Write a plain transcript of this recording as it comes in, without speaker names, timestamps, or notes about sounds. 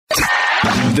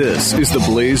This is the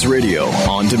Blaze Radio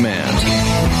on demand.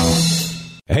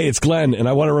 Hey, it's Glenn, and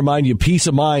I want to remind you, peace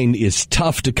of mind is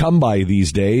tough to come by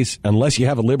these days unless you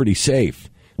have a Liberty Safe.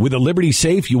 With a Liberty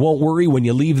Safe, you won't worry when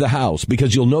you leave the house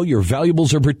because you'll know your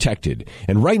valuables are protected.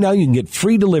 And right now, you can get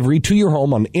free delivery to your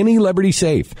home on any Liberty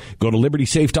Safe. Go to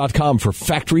LibertySafe.com for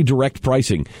factory direct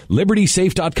pricing.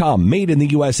 LibertySafe.com, made in the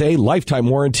USA, lifetime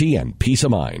warranty, and peace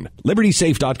of mind.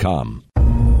 LibertySafe.com.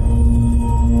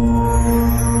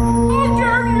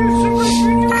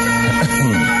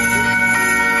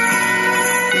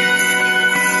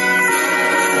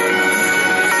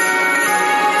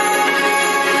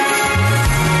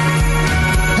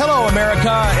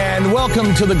 And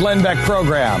welcome to the Glenn Beck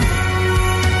program.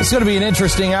 It's going to be an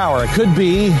interesting hour. It could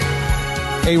be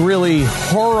a really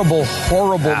horrible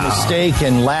mistake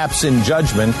and lapse in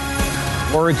judgment,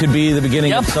 or it could be the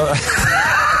beginning of... It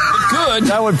could.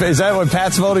 Is that what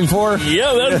Pat's voting for?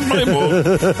 Yeah, that's my vote.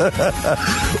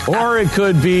 Or it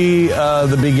could be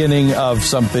the beginning of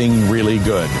something really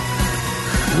good.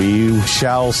 We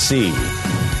shall see.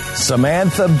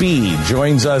 Samantha B.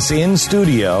 joins us in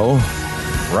studio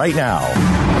right now.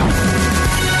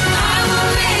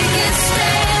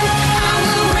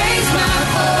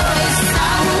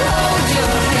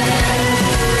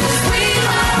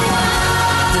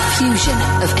 Fusion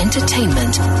of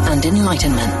entertainment and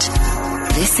enlightenment.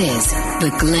 This is the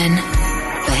Glenn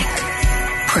Beck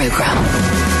program. I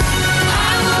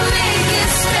will make a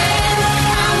stand.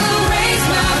 I will raise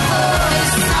my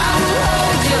voice. I will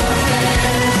hold your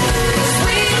hand. 'Cause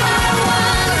we are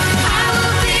one. I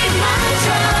will beat my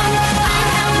drum. I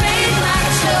have made my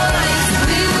choice.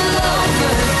 We will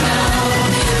overcome.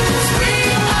 'Cause we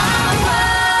are one.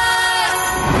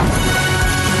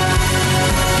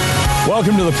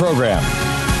 Welcome to the program.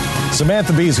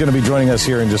 Samantha B. is going to be joining us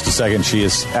here in just a second. She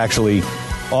is actually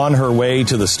on her way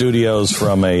to the studios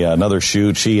from another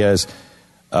shoot. She has,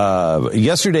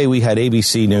 yesterday we had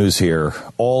ABC News here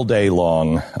all day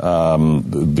long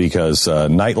because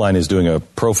Nightline is doing a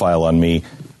profile on me.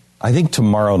 I think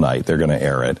tomorrow night they're going to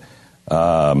air it.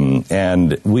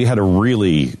 And we had a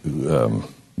really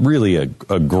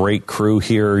a great crew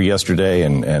here yesterday,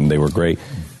 and they were great.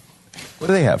 What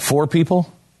do they have, 4 people?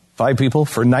 5 people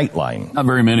for Nightline. Not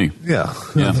very many. Yeah.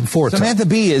 4. Samantha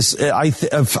B. is, I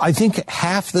think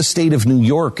half the state of New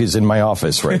York is in my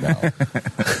office right now.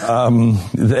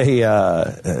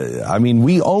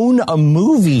 We own a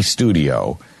movie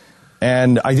studio,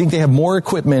 and I think they have more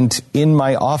equipment in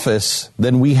my office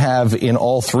than we have in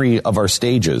all 3 of our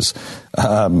stages.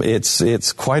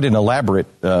 It's quite an elaborate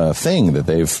thing that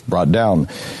they've brought down.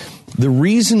 The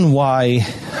reason why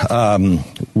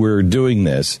we're doing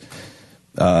this,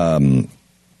 and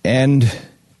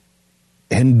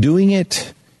doing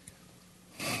it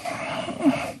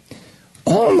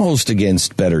almost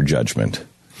against better judgment.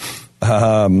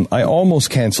 I almost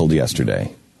canceled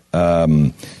yesterday.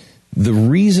 The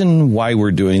reason why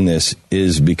we're doing this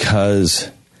is because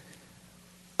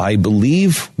I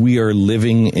believe we are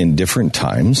living in different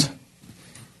times,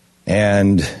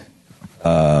 and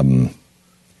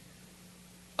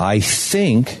I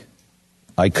think,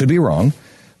 I could be wrong,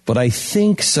 but I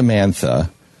think Samantha,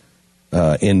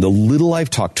 in the little I've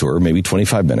talked to her, maybe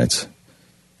 25 minutes,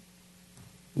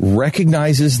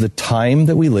 recognizes the time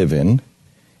that we live in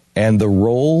and the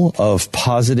role of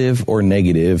positive or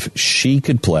negative she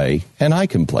could play, and I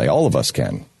can play. All of us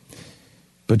can.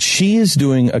 But she is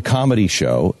doing a comedy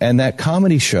show, and that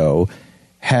comedy show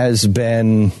has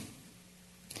been,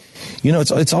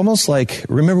 it's almost like,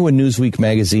 remember when Newsweek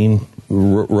magazine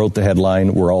wrote the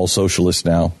headline, "We're all socialists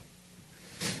now"?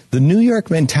 The New York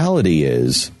mentality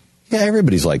is, yeah,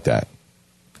 everybody's like that.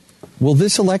 Well,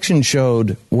 this election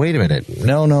showed, wait a minute,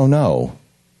 no,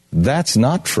 that's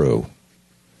not true.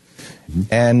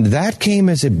 And that came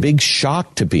as a big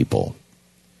shock to people.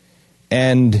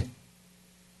 And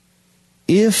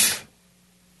if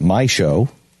my show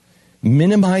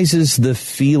minimizes the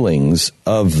feelings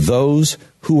of those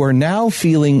who are now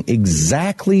feeling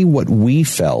exactly what we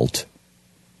felt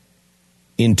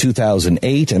in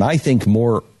 2008, and I think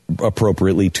more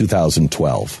appropriately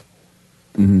 2012.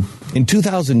 Mm-hmm. In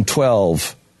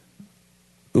 2012,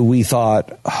 we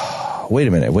thought, wait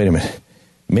a minute.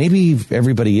 Maybe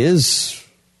everybody is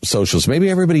socialist. Maybe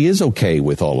everybody is okay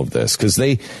with all of this because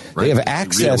they have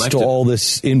access to all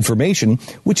this information,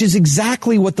 which is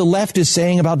exactly what the left is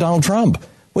saying about Donald Trump.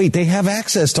 Wait, they have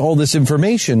access to all this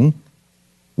information.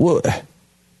 Well,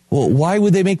 why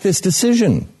would they make this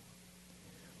decision?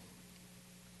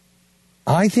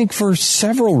 I think for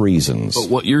several reasons. But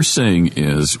what you're saying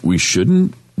is we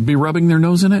shouldn't be rubbing their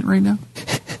nose in it right now?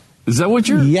 Is that what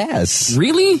you're... Yes.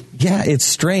 Really? Yeah, it's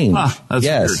strange. That's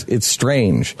yes, weird. It's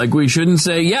strange. Like we shouldn't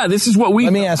say, yeah, this is what we...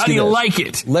 Let me ask How you do you this. like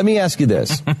it? Let me ask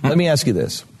you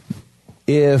this.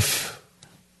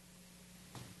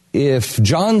 If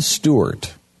Jon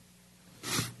Stewart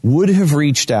would have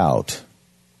reached out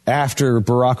after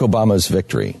Barack Obama's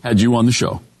victory... Had you on the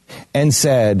show. ...and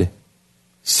said,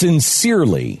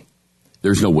 sincerely...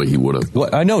 There's no way he would have.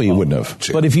 Well, I know he wouldn't have.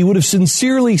 But if he would have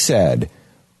sincerely said,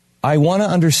 I want to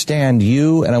understand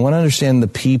you and I want to understand the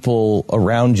people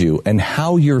around you and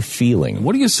how you're feeling.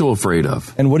 What are you so afraid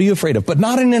of? And what are you afraid of? But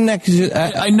not in an...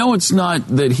 I know it's not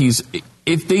that he's...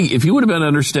 If he would have been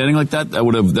understanding like that, that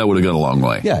would have gone a long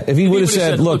way. Yeah, if he would have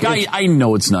said, look, I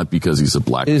know it's not because he's a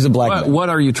black man. He's a black man. What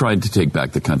are you trying to take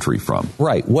back the country from?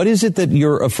 Right. What is it that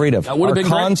you're afraid of? That would have been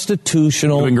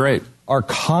constitutional... Would have been great. Our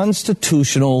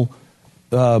constitutional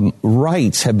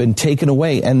rights have been taken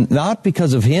away, and not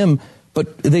because of him,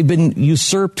 but they've been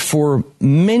usurped for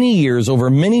many years over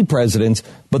many presidents.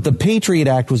 But the Patriot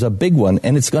Act was a big one,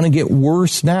 and it's going to get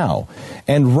worse now.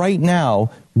 And right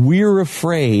now, we're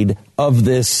afraid of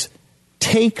this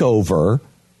takeover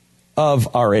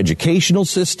of our educational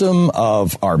system,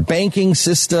 of our banking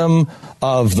system,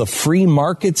 of the free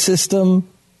market system,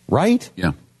 right?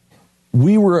 Yeah.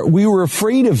 We were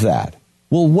afraid of that.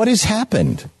 Well, what has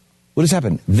happened? What has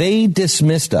happened? They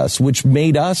dismissed us, which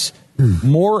made us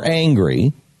more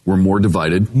angry. We're more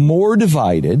divided. More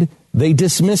divided. They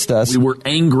dismissed us. We were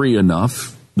angry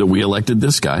enough that we elected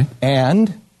this guy.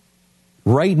 And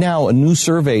right now, a new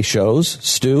survey shows,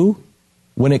 Stu,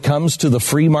 when it comes to the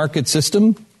free market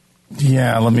system,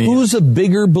 who's a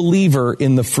bigger believer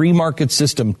in the free market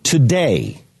system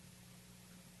today?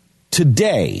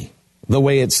 Today, the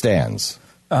way it stands.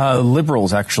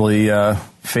 Liberals actually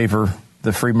favor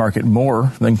the free market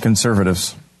more than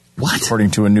conservatives. What?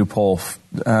 According to a new poll.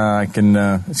 It's going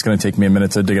to take me a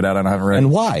minute to dig it out. I haven't read it.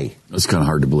 And why? That's kind of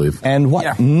hard to believe. And why?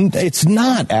 Yeah. It's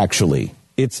not, actually.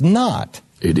 It's not.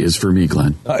 It is for me,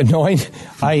 Glenn. No,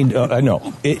 I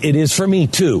know. It is for me,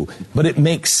 too. But it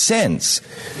makes sense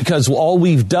because all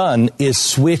we've done is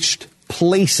switched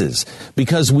places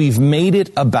because we've made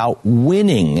it about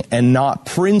winning and not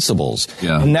principles.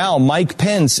 Yeah. And now Mike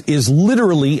Pence is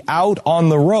literally out on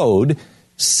the road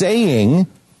saying,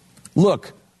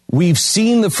 look, we've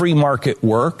seen the free market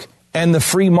work, and the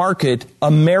free market,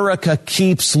 America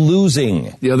keeps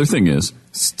losing. The other thing is,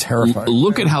 It's terrifying.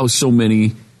 Look at how so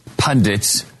many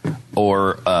pundits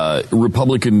or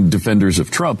Republican defenders of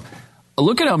Trump,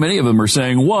 look at how many of them are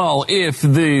saying, well, if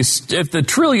the $1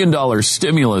 trillion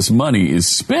stimulus money is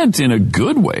spent in a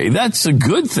good way, that's a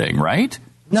good thing, right?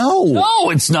 No,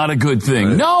 it's not a good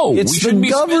thing. No, It's we shouldn't the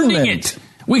be spending government. it.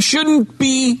 We shouldn't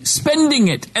be spending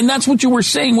it. And that's what you were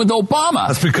saying with Obama.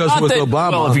 That's because Not with that,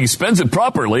 Obama- well, if he spends it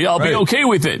properly, I'll be Right. okay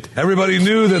with it. Everybody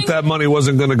knew that money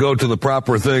wasn't going to go to the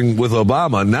proper thing with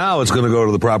Obama. Now it's going to go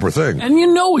to the proper thing. And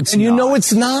you know it's and not. you know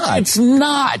it's not. It's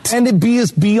not. And it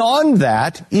is beyond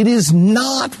that. It is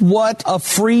not what a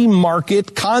free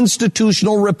market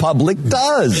constitutional republic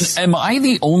does. Am I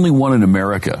the only one in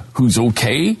America who's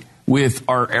okay with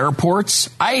our airports?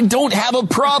 I don't have a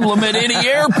problem at any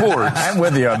airport. I'm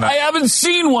with you on that. I haven't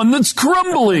seen one that's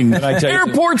crumbling. I tell you-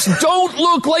 Airports don't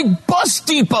look like bus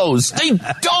depots. They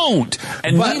don't.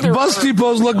 And neither Bus are-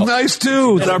 depots look nice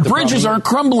too. and our bridges aren't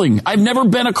crumbling. I've never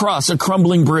been across a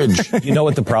crumbling bridge. You know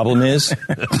what the problem is?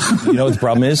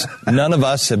 None of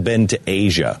us have been to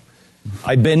Asia.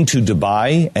 I've been to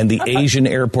Dubai and the Asian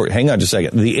airport. Hang on just a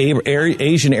second. The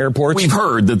Asian airports. We've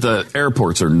heard that the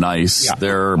airports are nice. Yeah.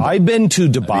 They're I've been to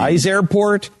Dubai's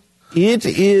airport. It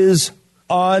is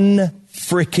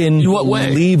unfreaking In what way?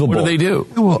 believable. What do they do?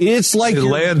 It's like They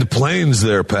you're- land planes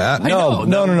there, Pat. No. What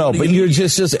do But you you're mean?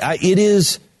 just it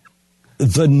is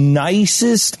the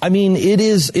nicest. I mean,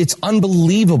 it's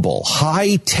unbelievable.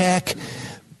 High tech,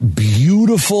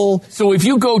 beautiful. So if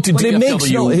you go to But it makes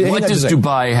DFW, hang what on does just a second.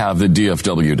 Dubai have that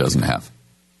DFW doesn't have?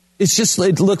 It's just,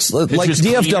 it looks like just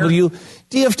DFW.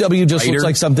 DFW just Brighter. looks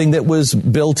like something that was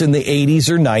built in the 80s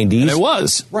or 90s. And it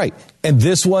was. Right. And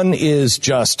this one is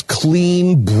just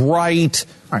clean, bright,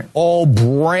 Right. all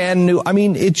brand new. I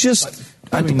mean, it just,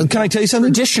 can I tell you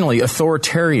something? Traditionally,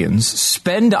 authoritarians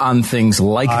spend on things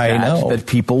like I know. that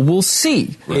people will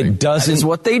see. It doesn't. That is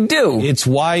what they do. It's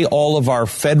why all of our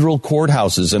federal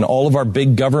courthouses and all of our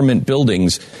big government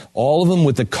buildings, all of them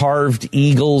with the carved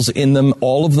eagles in them,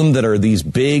 all of them that are these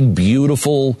big,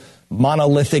 beautiful,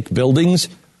 monolithic buildings,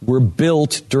 were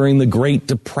built during the Great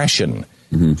Depression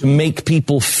to make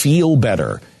people feel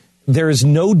better. There is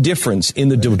no difference in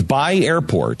the Dubai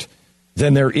airport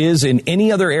than there is in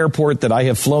any other airport that I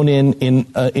have flown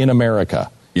in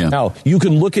America. Yeah. Now, you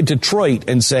can look at Detroit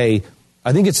and say,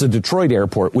 I think it's the Detroit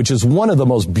airport, which is one of the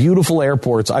most beautiful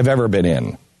airports I've ever been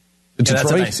in.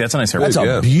 That's a nice airport. That's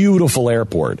a beautiful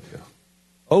airport.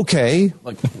 Okay,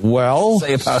 well,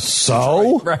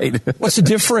 so right. What's the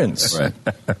difference? Right.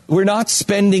 We're not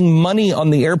spending money on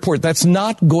the airport. That's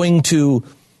not going to,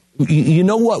 you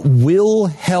know what will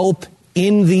help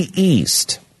in the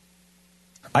East?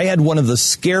 I had one of the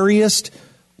scariest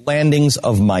landings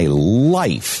of my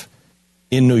life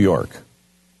in New York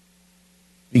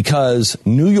because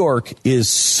New York is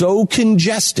so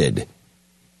congested.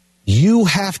 You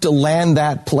have to land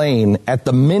that plane at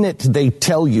the minute they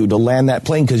tell you to land that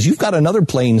plane because you've got another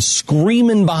plane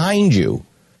screaming behind you.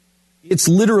 It's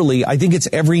literally, I think it's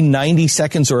every 90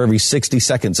 seconds or every 60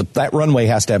 seconds. That runway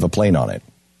has to have a plane on it.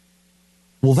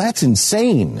 Well, that's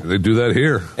insane. They do that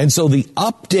here. And so the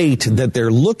update that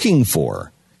they're looking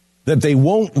for, that they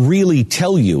won't really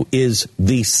tell you, is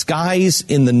the skies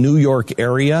in the New York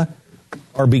area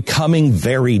are becoming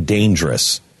very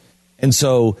dangerous. And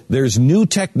so there's new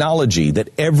technology that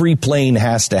every plane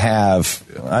has to have.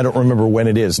 I don't remember when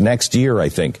it is, next year, I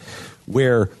think,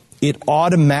 where it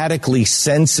automatically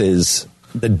senses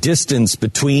the distance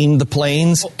between the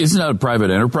planes. Isn't that a private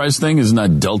enterprise thing? Isn't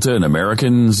that Delta and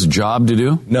American's job to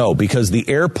do? No, because the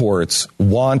airports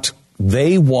want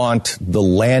the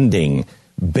landing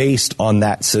based on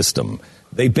that system.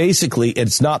 They basically,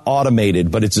 it's not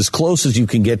automated, but it's as close as you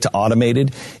can get to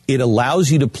automated. It allows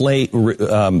you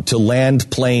to land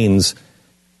planes.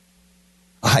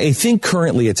 I think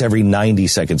currently it's every 90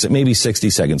 seconds. It may be 60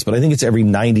 seconds, but I think it's every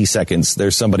 90 seconds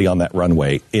there's somebody on that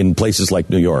runway in places like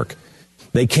New York.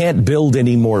 They can't build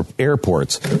any more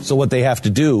airports, so what they have to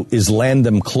do is land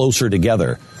them closer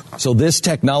together. So this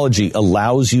technology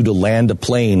allows you to land a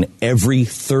plane every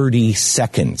 30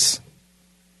 seconds.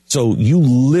 So you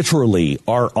literally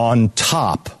are on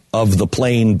top of the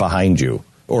plane behind you,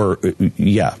 or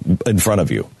in front of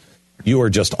you. You are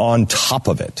just on top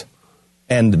of it.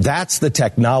 And that's the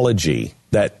technology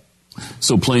that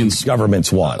planes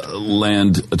governments want.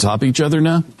 Land atop each other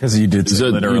now? Because you did say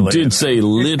literally. You did say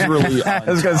literally. I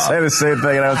was going to say the same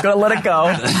thing, and I was going to let it go.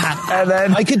 And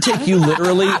then I could take you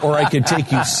literally, or I could take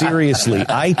you seriously.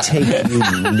 I take you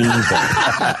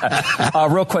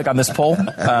neither. Real quick on this poll.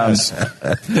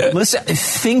 Listen,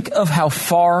 think of how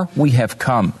far we have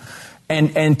come,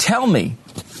 and tell me.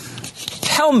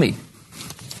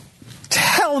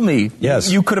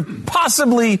 Yes. You could have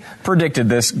possibly predicted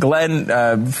this, Glenn,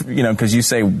 because you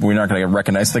say we're not going to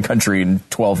recognize the country in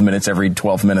 12 minutes, every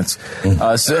 12 minutes.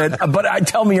 But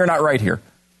tell me you're not right here.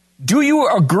 Do you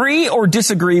agree or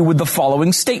disagree with the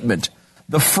following statement?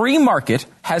 The free market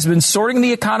has been sorting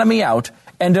the economy out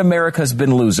and America's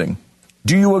been losing.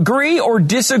 Do you agree or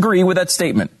disagree with that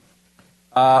statement?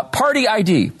 Party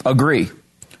ID, agree.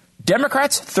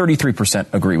 Democrats, 33%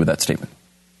 agree with that statement.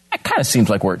 That kind of seems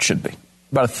like where it should be.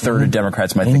 About a third of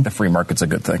Democrats might think the free market's a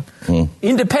good thing.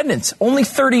 Independents, only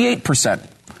 38%.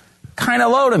 Kind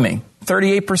of low to me.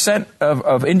 38%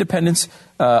 of independents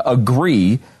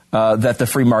agree that the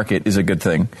free market is a good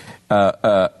thing.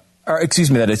 That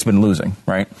it's been losing,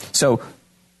 right? So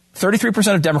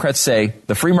 33% of Democrats say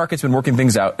the free market's been working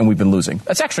things out and we've been losing.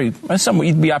 That's actually somewhat,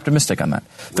 you'd be optimistic on that.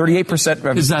 38%.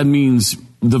 Because that means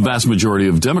the vast majority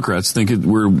of Democrats think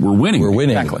we're winning. We're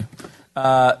winning. Exactly.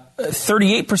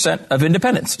 38% of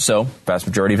independents. So vast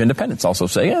majority of independents also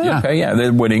say,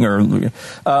 they're winning. Or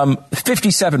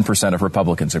 57% of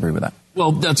Republicans agree with that.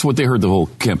 Well, that's what they heard the whole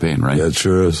campaign, right? Yeah, it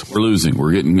sure is. We're losing.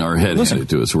 We're getting our head handed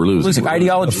to us. We're losing.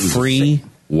 Ideology free.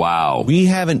 Wow.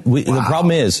 The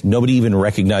problem is nobody even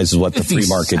recognizes what the free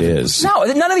market is. No,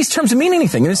 none of these terms mean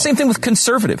anything. And the same thing with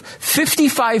conservative.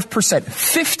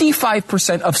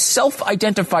 55% of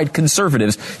self-identified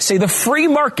conservatives say the free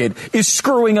market is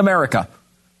screwing America.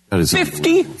 That is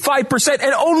 55%,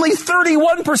 and only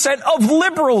 31% of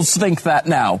liberals think that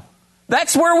now.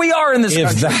 That's where we are in this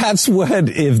country.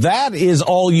 If that is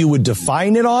all you would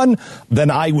define it on, then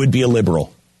I would be a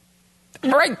liberal.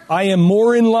 Right. I am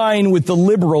more in line with the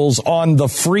liberals on the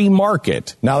free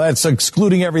market. Now, that's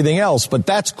excluding everything else, but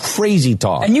that's crazy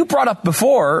talk. And you brought up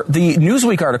before the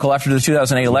Newsweek article after the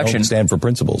 2008 election. Don't stand for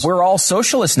principles. We're all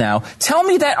socialists now. Tell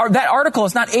me that article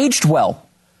has not aged well.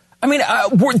 I mean,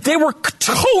 they were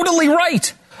totally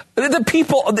right. The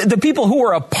people who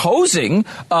were opposing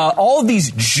all of these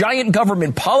giant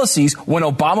government policies when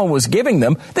Obama was giving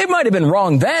them, they might have been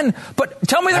wrong then, but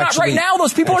tell me they're not right now.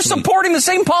 Those people are supporting the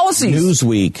same policies.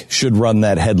 Newsweek should run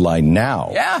that headline now.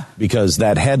 Yeah. Because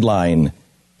that headline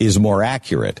is more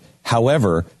accurate.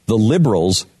 However, the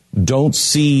liberals don't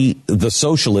see the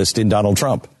socialist in Donald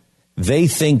Trump. They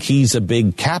think he's a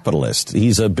big capitalist.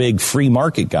 He's a big free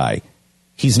market guy.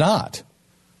 He's not.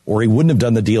 or he wouldn't have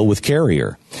done the deal with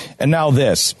Carrier. And now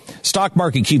this. Stock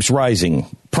market keeps rising,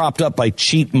 propped up by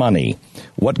cheap money.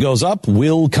 What goes up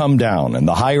will come down, and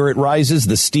the higher it rises,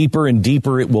 the steeper and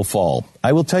deeper it will fall.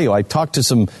 I will tell you, I talked to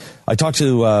the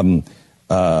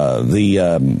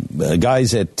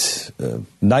guys at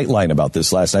Nightline about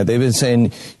this last night. They've been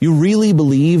saying, you really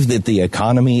believe that the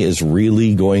economy is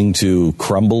really going to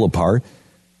crumble apart?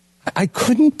 I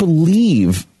couldn't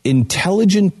believe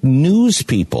intelligent news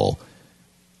people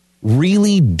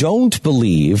really don't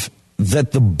believe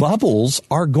that the bubbles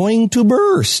are going to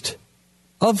burst.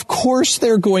 Of course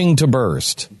they're going to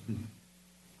burst.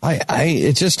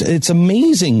 It's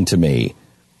amazing to me.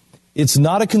 It's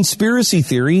not a conspiracy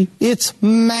theory. It's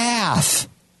math.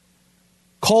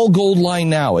 Call Goldline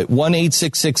now at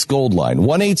 1-866-GOLDLINE,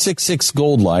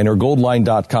 1-866-GOLDLINE or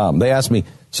goldline.com. They asked me,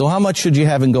 so how much should you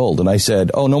have in gold? And I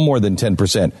said, no more than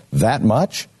 10%. That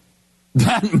much?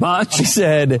 That much? I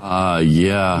said,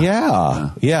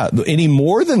 yeah. Any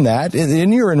more than that,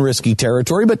 and you're in risky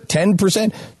territory, but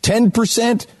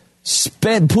 10%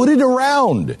 spend, put it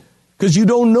around, because you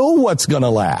don't know what's going to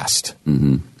last.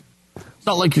 Mm-hmm. It's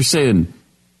not like you're saying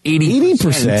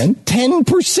 80%.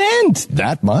 10%.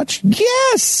 That much?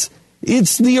 Yes.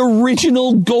 It's the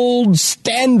original gold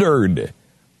standard.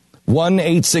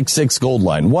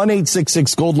 1-866-GOLDLINE.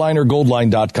 1-866-GOLDLINE or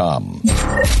goldline.com.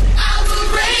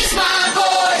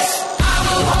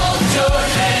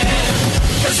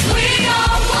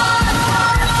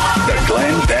 The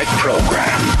Glenn Beck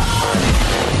Program.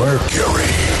 Mercury.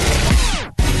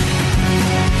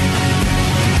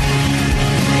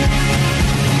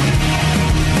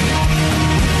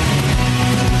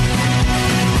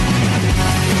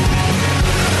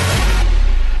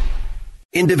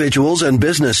 Individuals and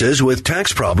businesses with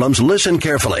tax problems, listen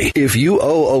carefully. If you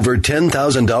owe over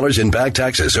 $10,000 in back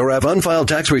taxes or have unfiled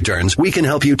tax returns, we can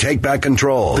help you take back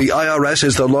control. The IRS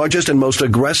is the largest and most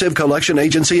aggressive collection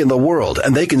agency in the world,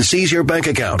 and they can seize your bank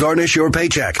account, garnish your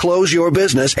paycheck, close your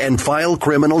business, and file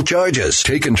criminal charges.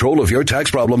 Take control of your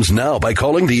tax problems now by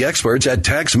calling the experts at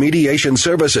Tax Mediation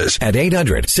Services at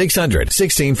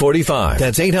 800-600-1645.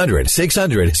 That's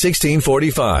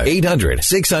 800-600-1645.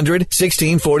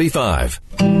 800-600-1645.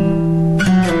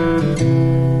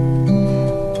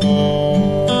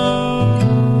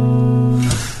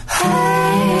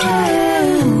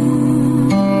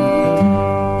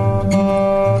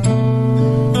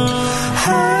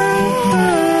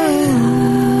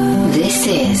 This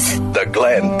is The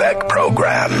Glenn Beck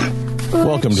Program.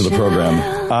 Welcome to the program.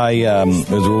 As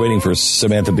we're waiting for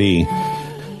Samantha Bee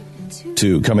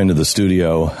to come into the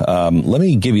studio, let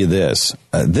me give you this.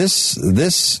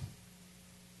 This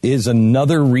is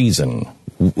another reason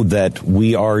that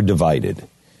we are divided,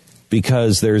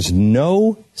 because there's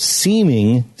no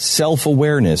seeming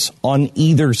self-awareness on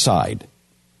either side.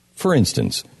 For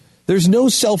instance, there's no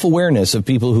self-awareness of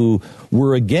people who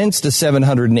were against a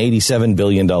 $787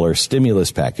 billion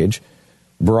stimulus package,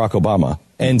 Barack Obama,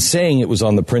 and saying it was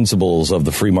on the principles of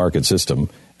the free market system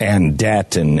and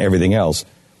debt and everything else,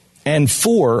 and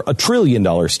for a $1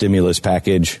 trillion stimulus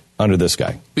package under this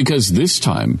guy. Because this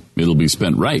time it'll be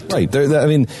spent right. Right.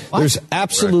 There's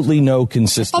absolutely no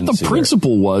consistency. I thought the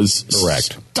principle was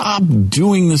correct. Stop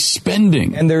doing the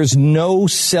spending. And there's no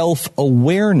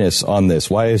self-awareness on this.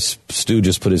 Why has Stu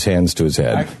just put his hands to his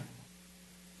head?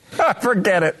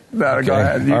 Forget it. No, Okay. Go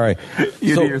ahead. All right.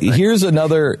 You So do your thing. here's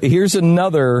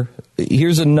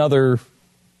another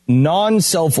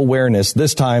non-self-awareness,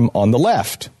 this time on the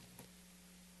left.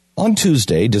 On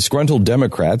Tuesday, disgruntled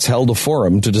Democrats held a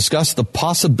forum to discuss the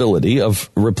possibility of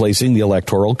replacing the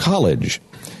Electoral College.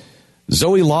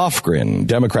 Zoe Lofgren,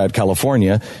 Democrat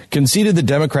California, conceded that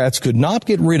Democrats could not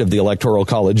get rid of the Electoral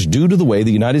College due to the way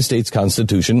the United States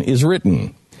Constitution is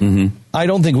written. Mm-hmm. I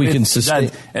don't think we can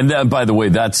sustain... By the way,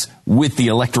 that's with the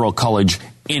Electoral College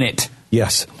in it.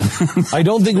 Yes. I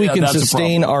don't think we can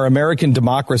sustain our American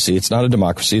democracy. It's not a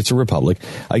democracy, it's a republic.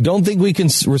 I don't think we can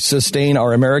sustain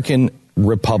our American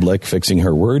republic, fixing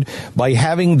her word, by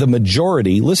having the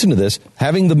majority, listen to this,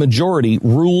 having the majority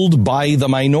ruled by the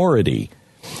minority.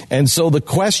 And so the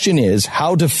question is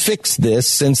how to fix this,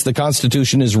 since the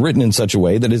Constitution is written in such a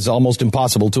way that it's almost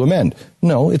impossible to amend.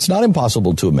 No, it's not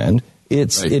impossible to amend.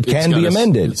 It can be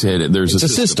amended. It's a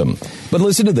system. But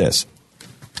listen to this.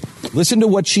 Listen to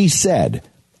what she said.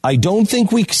 I don't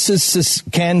think we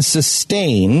can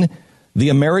sustain the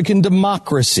American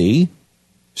democracy,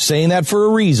 saying that for a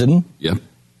reason. Yeah.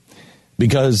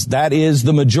 Because that is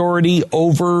the majority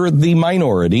over the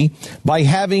minority, by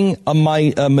having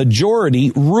a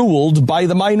majority ruled by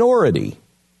the minority.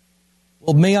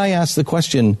 Well, may I ask the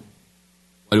question?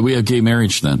 Why do we have gay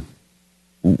marriage then?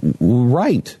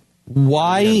 Right.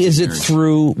 Why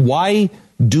why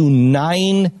do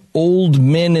 9 old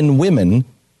men and women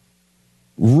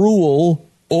rule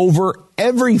over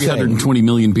everything? 320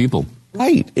 million people.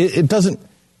 Right. It doesn't.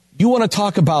 You want to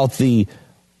talk about the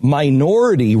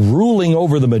minority ruling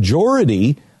over the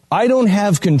majority? I don't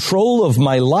have control of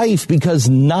my life because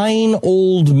 9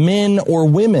 old men or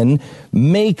women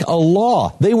make a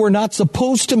law. They were not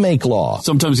supposed to make law.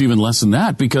 Sometimes even less than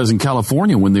that, because in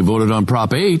California, when they voted on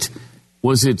Prop 8,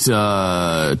 was it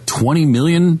 20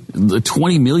 million?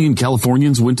 20 million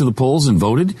Californians went to the polls and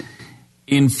voted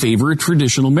in favor of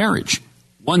traditional marriage.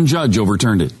 One judge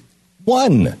overturned it.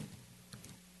 One.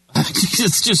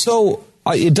 It's just so.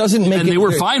 It doesn't make. And they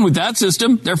were fine with that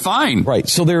system. They're fine. Right.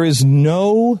 So there's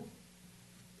no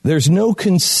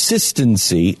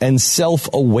consistency and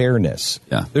self-awareness.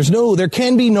 Yeah. There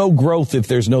can be no growth if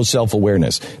there's no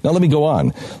self-awareness. Now let me go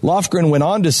on. Lofgren went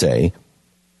on to say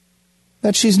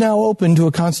that she's now open to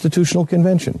a constitutional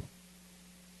convention.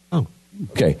 Oh.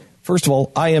 Okay. First of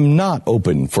all, I am not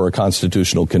open for a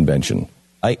constitutional convention.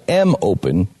 I am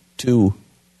open to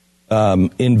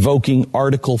invoking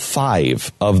Article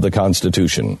 5 of the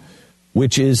Constitution,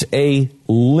 which is a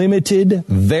limited,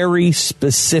 very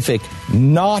specific,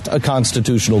 not a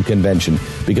constitutional convention,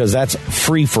 because that's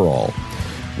free for all.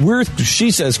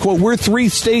 She says, quote, we're 3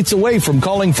 states away from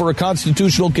calling for a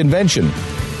constitutional convention.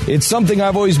 It's something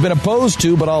I've always been opposed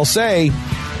to, but I'll say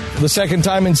the second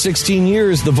time in 16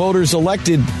 years, the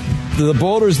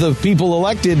people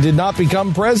elected did not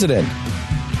become president.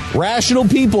 Rational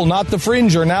people, not the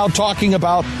fringe, are now talking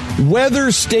about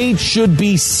whether states should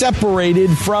be separated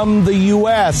from the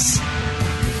U.S.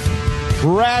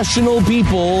 Rational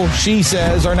people, she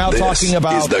says, are now talking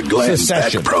about the Glenn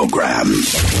secession. Beck Program.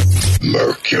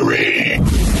 Mercury.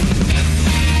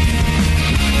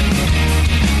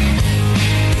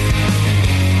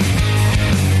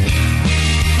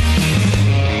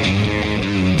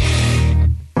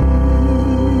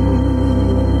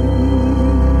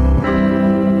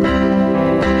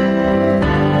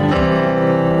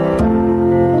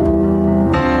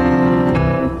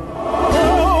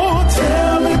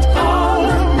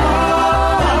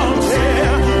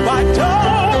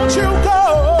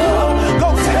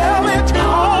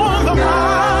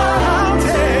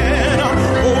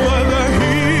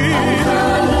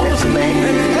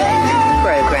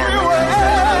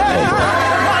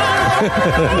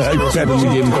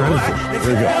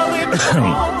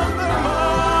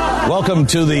 Welcome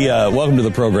to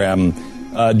the program.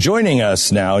 Joining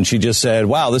us now, and she just said,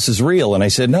 "Wow, this is real." And I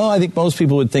said, "No, I think most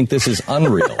people would think this is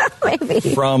unreal." Maybe.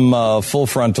 From Full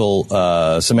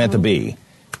Frontal, Samantha Bee,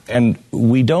 and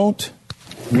we don't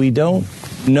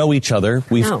know each other.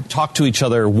 We've talked to each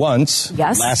other once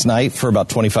last night for about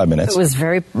 25 minutes. It was a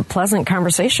very pleasant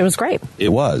conversation. It was great. It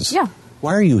was. Yeah.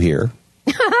 Why are you here?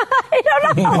 I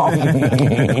don't know. I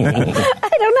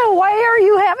don't know. Why are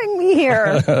you having me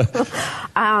here?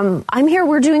 I'm here.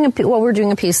 We're doing a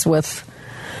piece with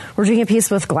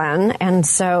Glenn, and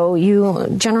so you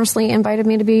generously invited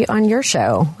me to be on your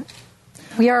show.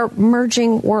 We are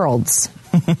merging worlds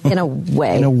in a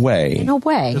way. In a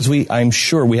way. Because I'm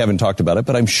sure we haven't talked about it,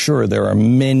 but I'm sure there are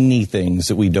many things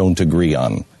that we don't agree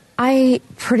on. I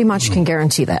pretty much can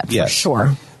guarantee that for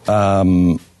sure.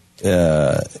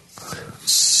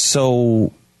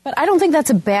 But I don't think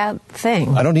that's a bad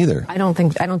thing. I don't either. I don't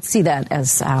see that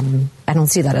as a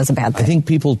bad thing. I think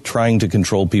people trying to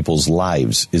control people's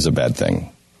lives is a bad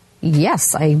thing.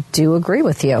 Yes, I do agree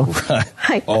with you.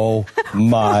 Oh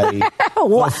my.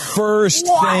 The first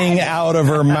thing out of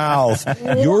her mouth.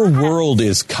 Your world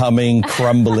is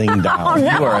crumbling down. Oh,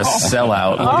 no. You are a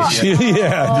sellout.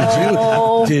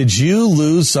 Yeah. Did you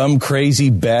lose some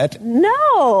crazy bet?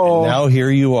 No. And now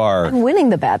here you are. I'm winning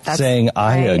the bet. That's saying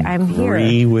I'm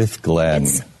agree here. with Glenn.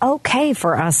 It's okay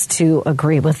for us to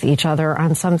agree with each other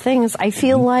on some things. I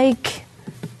feel like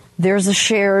there's a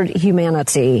shared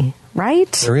humanity.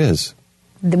 Right? There is.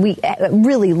 We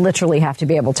really literally have to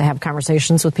be able to have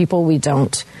conversations with people we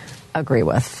don't agree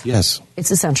with. Yes. It's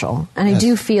essential. And I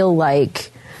do feel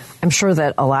like I'm sure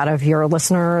that a lot of your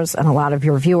listeners and a lot of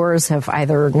your viewers have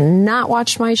either not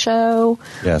watched my show,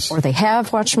 or they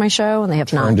have watched my show and they have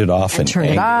turned it off and turned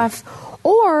it off.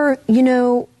 Or,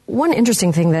 one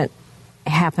interesting thing that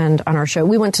happened on our show,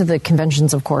 we went to the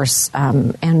conventions, of course,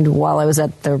 and while I was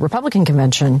at the Republican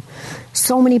convention,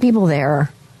 so many people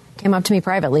there came up to me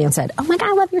privately and said, "Oh my God,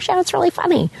 I love your show. It's really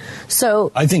funny."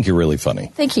 So I think you're really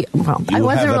funny. Thank you. Well, I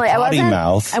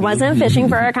wasn't fishing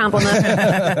for a compliment.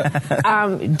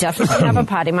 Definitely have a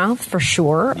potty mouth for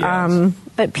sure. Yes.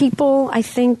 But people, I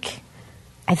think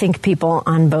people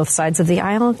on both sides of the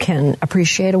aisle can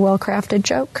appreciate a well-crafted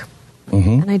joke.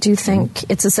 And I do think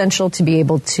it's essential to be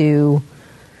able to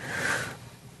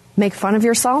make fun of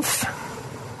yourself.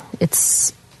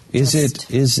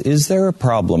 Is there a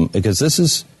problem? Because this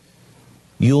is,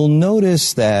 you'll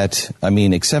notice that, I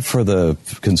mean, except for the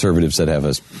conservatives that have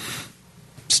a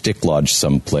stick lodged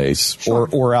someplace,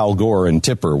 or Al Gore and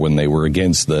Tipper when they were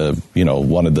against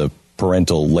one of the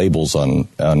parental labels on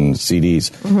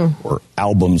CDs or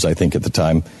albums, I think at the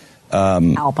time.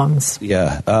 Albums.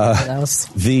 Yeah.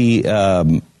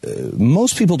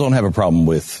 Most people don't have a problem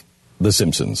with The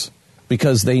Simpsons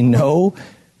because they know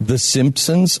The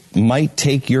Simpsons might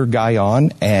take your guy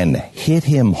on and hit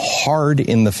him hard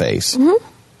in the face.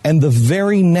 And the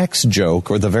very next joke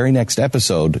or the very next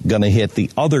episode going to hit the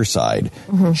other side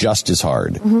just as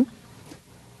hard.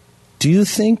 Do you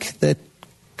think that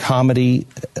comedy,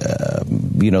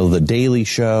 The Daily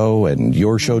Show and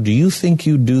your show, do you think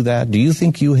you do that? Do you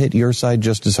think you hit your side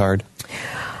just as hard?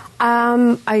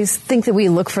 I think that we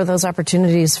look for those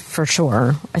opportunities for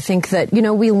sure. I think that,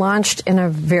 we launched in a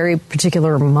very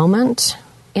particular moment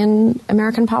in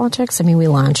American politics. I mean, we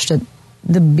launched at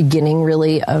the beginning,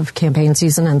 really, of campaign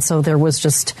season, and so there was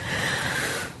just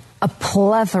a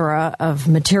plethora of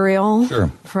material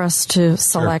for us to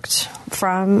select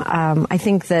from. I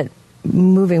think that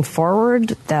moving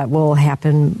forward, that will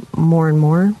happen more and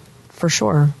more, for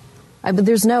sure. But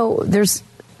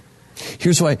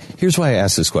Here's why I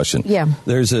asked this question. Yeah.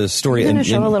 There's a story. Are you going to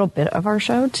show a little bit of our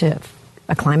show to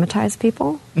acclimatize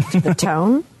people to the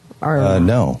tone? Or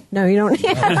no. No, you don't.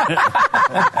 I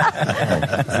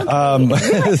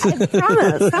promise. Some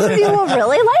of you will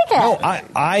really like it. No,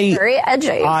 I very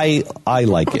edgy. I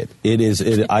like it.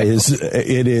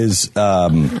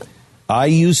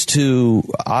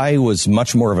 I was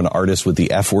much more of an artist with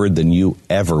the F word than you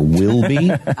ever will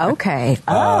be. Okay.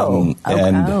 Yeah.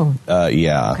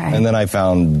 Okay. And then I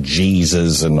found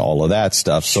Jesus and all of that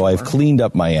stuff. So I've cleaned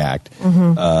up my act.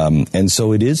 And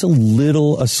so it is a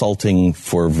little assaulting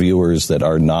for viewers that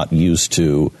are not used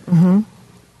to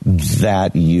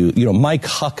that. Mike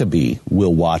Huckabee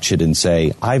will watch it and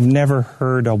say, I've never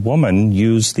heard a woman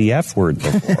use the F word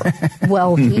before.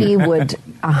 Well, he would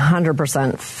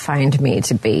 100% find me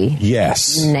to be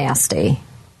nasty.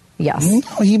 Yes. No,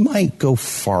 he might go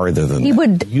farther than he that.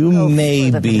 Would. You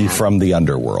may be from the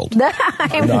underworld.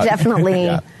 I'm definitely.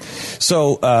 Yeah.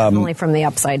 So definitely from the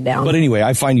upside down. But anyway,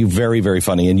 I find you very, very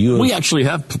funny, and we actually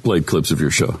have played clips of your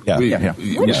show.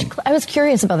 I was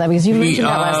curious about that because you mentioned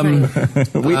that last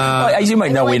night. As you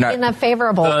might know, we're not in a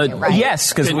favorable way, right?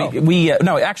 Yes, because we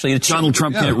actually Donald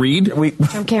Trump can't read.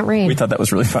 Trump can't read. We thought that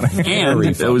was really funny. And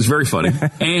it was very funny.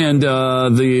 And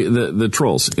the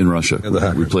trolls in Russia.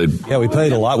 We played. Yeah, we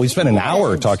played a lot. We spent an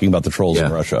hour talking about the trolls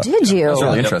in Russia. Did you? That was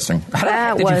really interesting.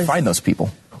 How did you find those people?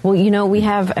 Well, we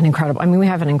have an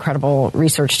incredible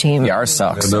reach team. Yeah, ours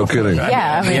sucks. No kidding.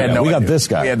 Yeah, we got this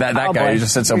guy. Yeah, that guy who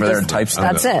just sits over there and types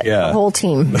stuff. That's it. Yeah. The whole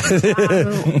team.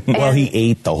 Well, he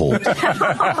ate the whole team.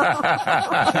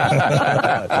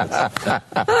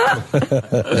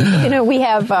 We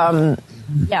have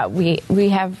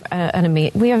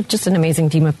we have just an amazing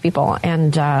team of people,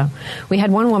 and we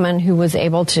had one woman who was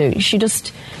able to. She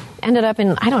just ended up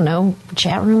in,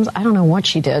 chat rooms. I don't know what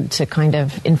she did to kind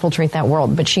of infiltrate that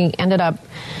world, but she ended up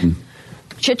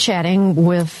chit-chatting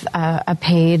with a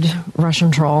paid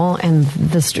Russian troll, and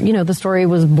the story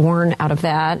was born out of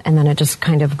that, and then it just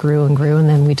kind of grew and grew, and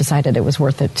then we decided it was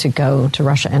worth it to go to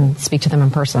Russia and speak to them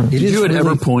in person. Did you at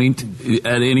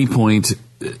any point,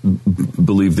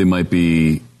 believe they might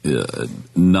be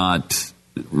not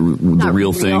the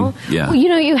real thing? Yeah. Well,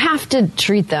 you have to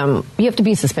treat them. You have to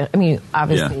be suspicious. I mean,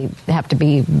 obviously, they have to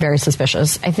be very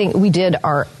suspicious. I think we did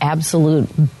our absolute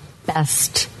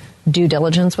best due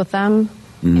diligence with them,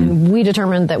 and we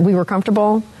determined that we were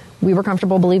comfortable. We were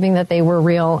comfortable believing that they were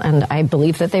real, and I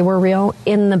believe that they were real.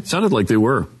 Sounded like they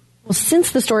were. Well,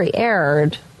 since the story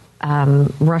aired,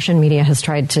 Russian media has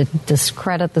tried to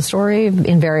discredit the story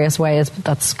in various ways, but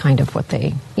that's kind of what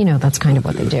they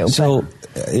do. So,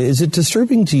 is it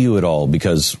disturbing to you at all?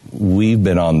 Because we've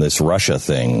been on this Russia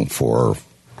thing for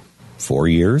 4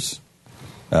 years,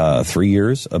 3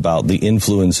 years, about the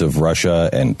influence of Russia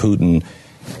and Putin.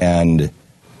 And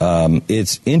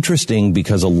it's interesting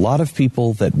because a lot of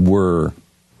people that were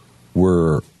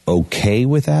okay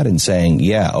with that and saying,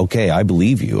 yeah, okay, I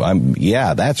believe you.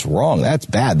 That's wrong. That's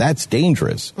bad. That's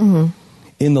dangerous.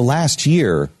 In the last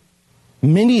year,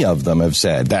 many of them have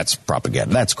said, that's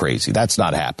propaganda. That's crazy. That's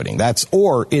not happening.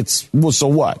 So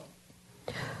what?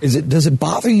 Does it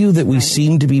bother you that we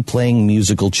seem to be playing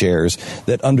musical chairs,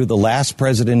 that under the last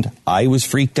president, I was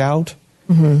freaked out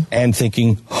and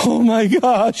thinking, oh my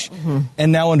gosh.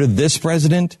 And now under this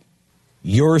president,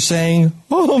 you're saying,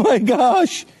 oh my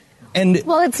gosh. And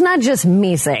well, it's not just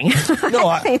me saying. No,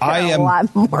 I am. A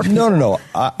lot more no.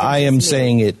 I am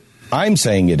saying it. I'm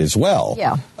saying it as well.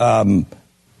 Yeah.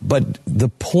 But the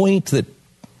point that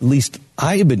at least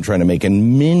I have been trying to make,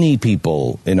 and many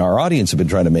people in our audience have been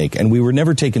trying to make, and we were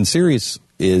never taken serious,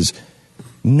 is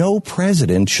no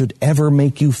president should ever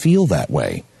make you feel that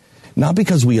way. Not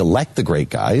because we elect the great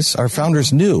guys. Our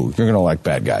founders knew you're going to elect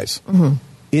bad guys. Mm-hmm.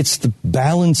 It's the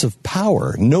balance of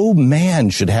power. No man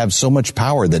should have so much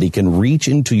power that he can reach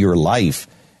into your life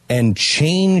and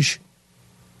change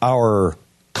our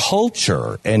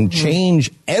culture and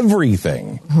change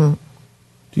everything. Mm-hmm.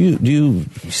 Do you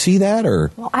see that, or?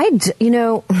 Well, I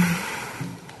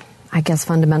guess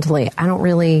fundamentally, I don't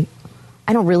really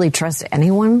trust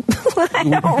anyone.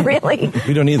 I don't really.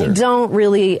 We don't either.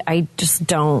 I just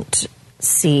don't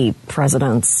see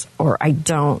presidents, or I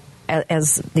don't,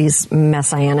 as these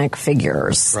messianic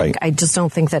figures. Right. Like, I just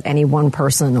don't think that any one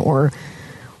person or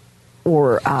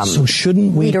so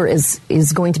shouldn't we? Leader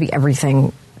is going to be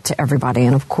everything to everybody.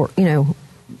 And of course, the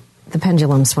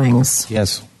pendulum swings.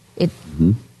 Yes.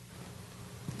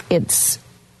 It's,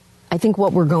 I think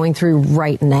what we're going through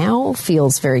right now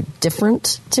feels very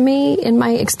different to me in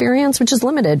my experience, which is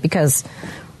limited because,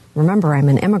 remember, I'm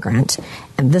an immigrant,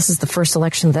 and this is the first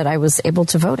election that I was able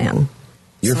to vote in.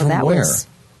 You're from where?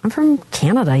 I'm from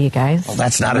Canada, you guys. Oh,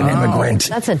 that's not an immigrant.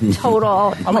 That's a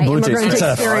total I'm a blue tick. immigrant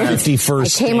That's experience.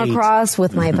 51st I came state. across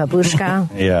with my babushka.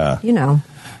 Yeah.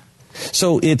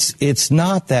 So it's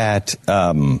not that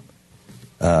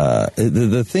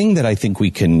the thing that I think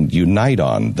we can unite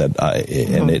on that,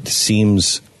 and it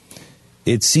seems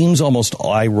almost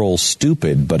eye roll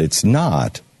stupid, but it's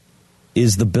not,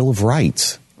 is the Bill of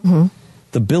Rights. Mm-hmm.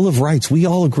 The Bill of Rights. We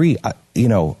all agree.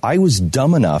 I was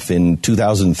dumb enough in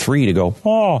 2003 to go,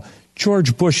 oh,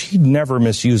 George Bush, he'd never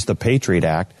misused the Patriot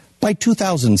Act. By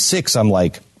 2006, I'm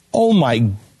like, oh my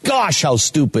gosh, how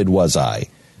stupid was I?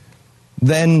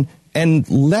 And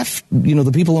left,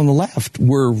 the people on the left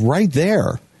were right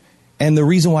there. And the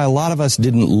reason why a lot of us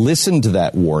didn't listen to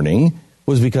that warning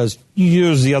was because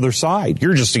you're the other side.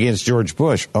 You're just against George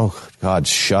Bush. Oh, God,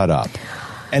 shut up.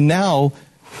 And now,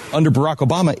 under Barack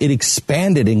Obama, it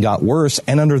expanded and got worse.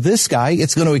 And under this guy,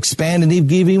 it's going to expand and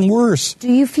get even worse. Do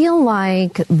you feel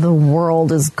like the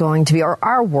world is going to be, or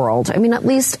our world, I mean, at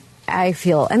least I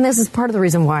feel, and this is part of the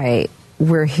reason why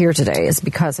we're here today, is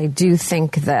because I do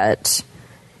think that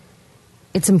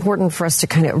it's important for us to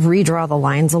kind of redraw the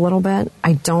lines a little bit.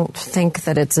 I don't think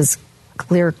that it's as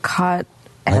clear cut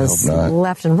as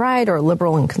left and right or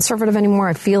liberal and conservative anymore.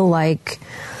 I feel like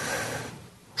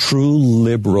true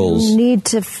liberals need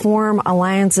to form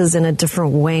alliances in a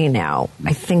different way now.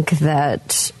 I think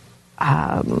that,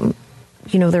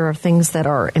 there are things that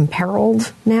are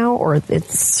imperiled now, or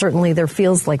it's certainly there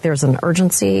feels like there's an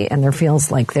urgency and there feels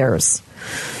like there's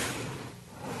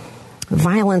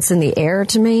violence in the air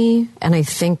to me. And I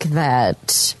think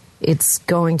that it's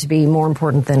going to be more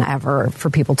important than ever for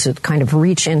people to kind of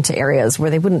reach into areas where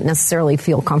they wouldn't necessarily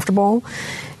feel comfortable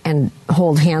and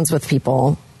hold hands with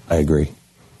people. I agree.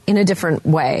 In a different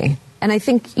way. And I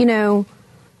think, and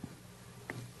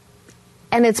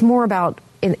it's more about,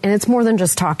 and it's more than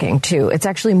just talking, too. It's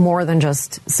actually more than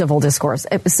just civil discourse.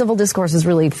 Civil discourse is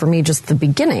really, for me, just the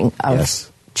beginning of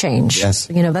change. Yes.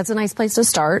 That's a nice place to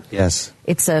start. Yes.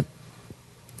 It's a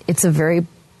very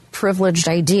privileged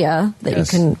idea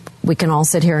that we can all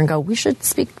sit here and go, we should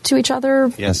speak to each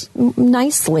other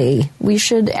nicely. We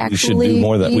should actually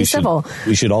be civil.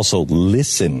 We should also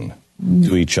listen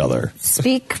to each other.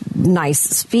 Speak nice.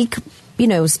 Speak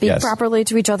properly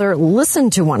to each other. Listen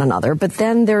to one another. But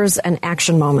then there's an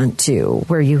action moment too,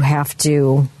 where you have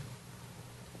to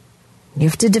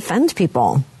defend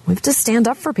people. We have to stand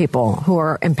up for people who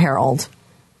are imperiled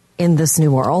in this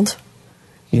new world.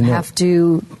 You have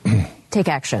to take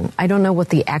action. I don't know what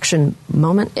the action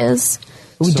moment is.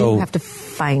 We do have to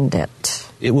find it.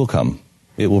 It will come.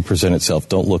 It will present itself.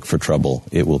 Don't look for trouble.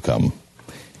 It will come.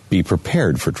 Be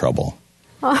prepared for trouble.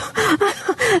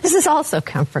 This is also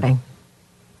comforting.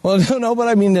 Well, no, but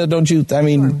I mean, don't you? I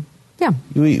mean, yeah.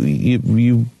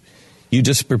 You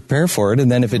just prepare for it, and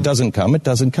then if it doesn't come, it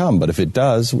doesn't come. But if it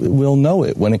does, we'll know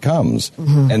it when it comes,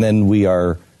 and then we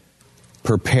are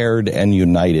prepared and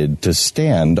united to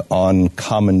stand on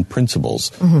common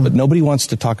principles. But nobody wants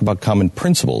to talk about common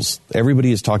principles.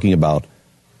 Everybody is talking about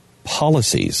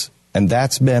policies, and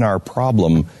that's been our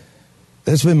problem.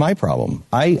 That's been my problem.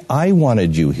 I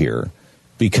wanted you here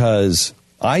because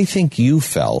I think you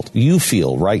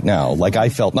feel right now like I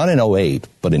felt, not in 08,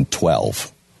 but in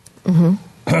 12,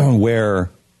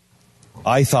 where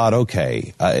I thought,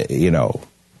 okay,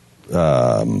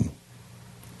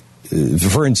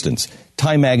 for instance,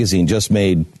 Time Magazine just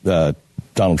made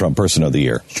Donald Trump Person of the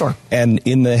Year. Sure. And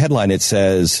in the headline it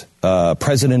says,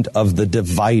 President of the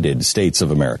Divided States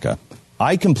of America.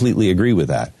 I completely agree with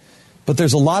that. But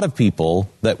there's a lot of people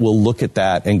that will look at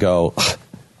that and go,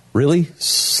 really?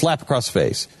 Slap across the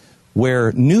face.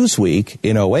 Where Newsweek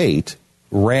in 2008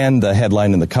 ran the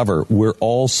headline and the cover, we're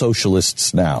all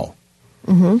socialists now.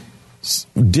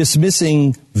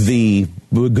 Dismissing the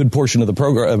good portion of the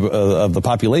program of the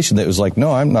population that was like,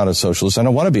 no, I'm not a socialist. I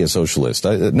don't want to be a socialist.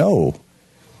 No.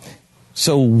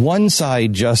 So one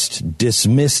side just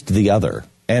dismissed the other,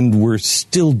 and we're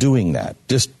still doing that,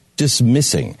 just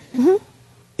dismissing.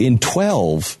 In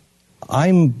 12,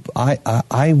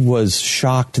 I was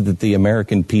shocked that the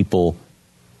American people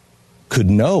could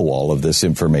know all of this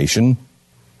information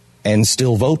and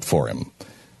still vote for him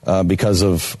because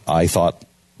of, I thought,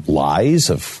 lies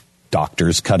of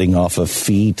doctors cutting off of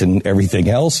feet and everything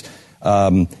else.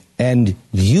 And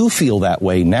you feel that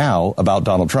way now about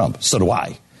Donald Trump. So do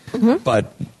I.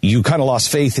 But you kind of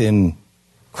lost faith in,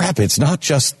 crap, it's not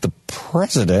just the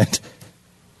president.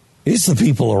 It's the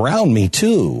people around me,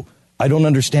 too. I don't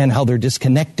understand how they're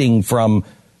disconnecting from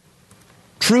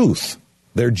truth.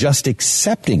 They're just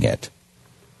accepting it.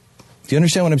 Do you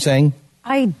understand what I'm saying?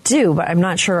 I do, but I'm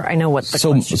not sure I know what the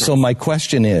question is. So my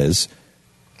question is,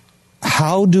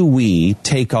 how do you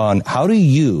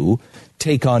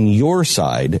take on your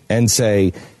side and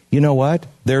say, you know what?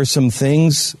 There are some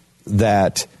things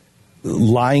that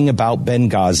lying about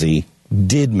Benghazi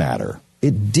did matter.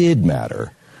 It did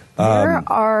matter. There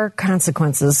are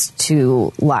consequences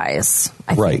to lies.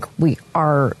 I think we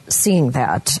are seeing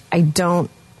that. I don't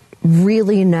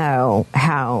really know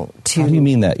how to... How do you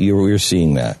mean that? You're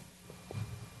seeing that?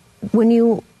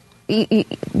 When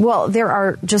well, there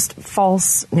are just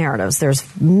false narratives. There's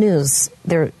news.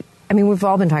 We've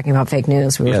all been talking about fake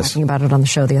news. We were talking about it on the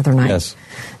show the other night. Yes.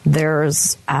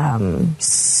 There's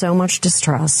so much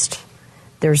distrust.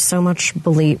 There's so much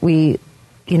belief.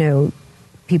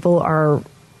 People are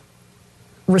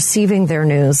receiving their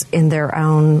news in their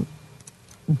own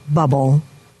bubble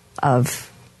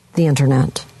of the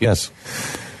internet. Yes.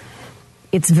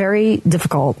 It's very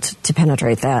difficult to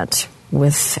penetrate that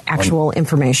with actual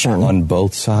information. On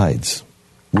both sides.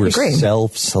 We're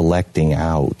self-selecting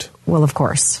out. Well, of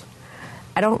course.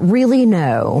 I don't really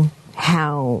know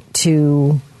how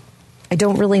to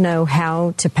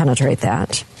penetrate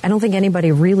that. I don't think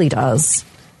anybody really does.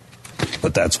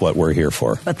 But that's what we're here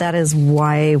for. But that is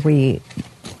why we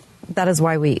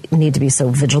need to be so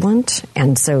vigilant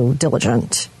and so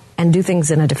diligent and do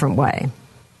things in a different way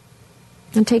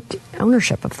and take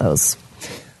ownership of those.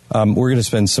 We're going to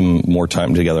spend some more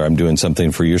time together. I'm doing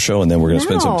something for your show, and then we're going to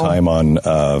spend some time on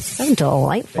so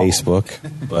delightful. Facebook.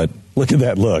 But look at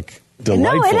that look.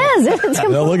 Delightful. No, it is. It's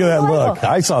no, look at that delightful. look.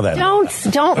 I saw that.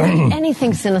 Don't read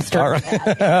anything sinister. All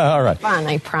right. All right. Fun,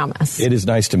 I promise. It is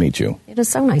nice to meet you. It is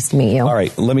so nice to meet you. All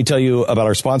right. Let me tell you about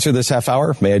our sponsor this half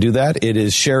hour. May I do that? It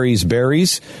is Sherry's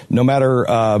Berries. No matter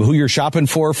who you're shopping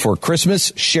for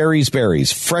Christmas, Sherry's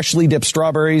Berries. Freshly dipped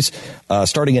strawberries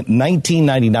starting at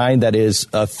 $19.99. That is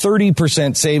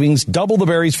 30% savings. Double the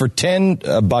berries for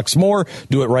 $10 more.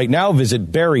 Do it right now.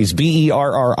 Visit Berries, BERRIES.com.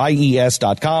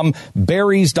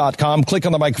 Berries.com. Click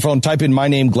on the microphone, type in my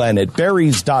name, Glenn, at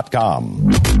berries.com.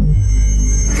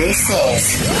 This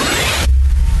is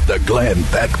The Glenn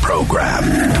Beck Program.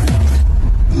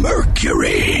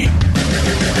 Mercury.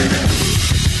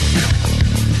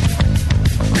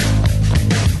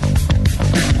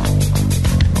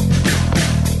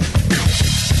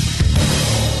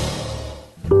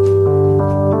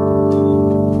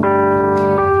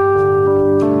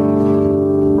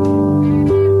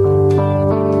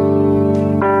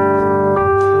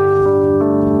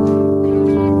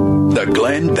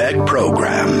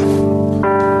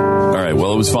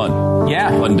 Was fun. Yeah.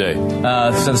 Fun day.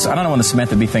 I don't know when the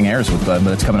Samantha Bee thing airs, but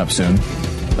it's coming up soon.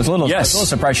 I was a little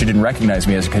surprised she didn't recognize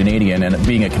me as a Canadian and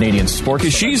being a Canadian sports.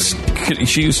 Because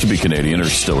she used to be Canadian, or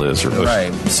still is.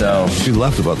 Right. So she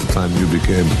left about the time you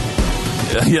became.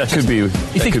 Yeah, it could be.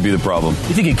 That could be the problem.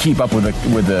 You think you keep up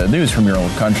with the news from your old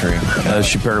country?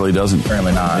 She apparently doesn't.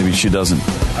 Apparently not. Maybe she doesn't.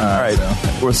 All right.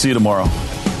 So. We'll see you tomorrow.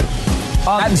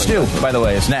 Pat and Stu, by the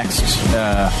way, is next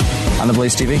on the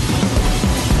Blaze TV.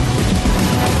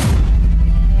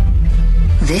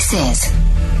 This is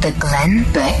the Glenn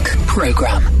Beck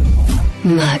Program.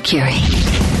 Mercury.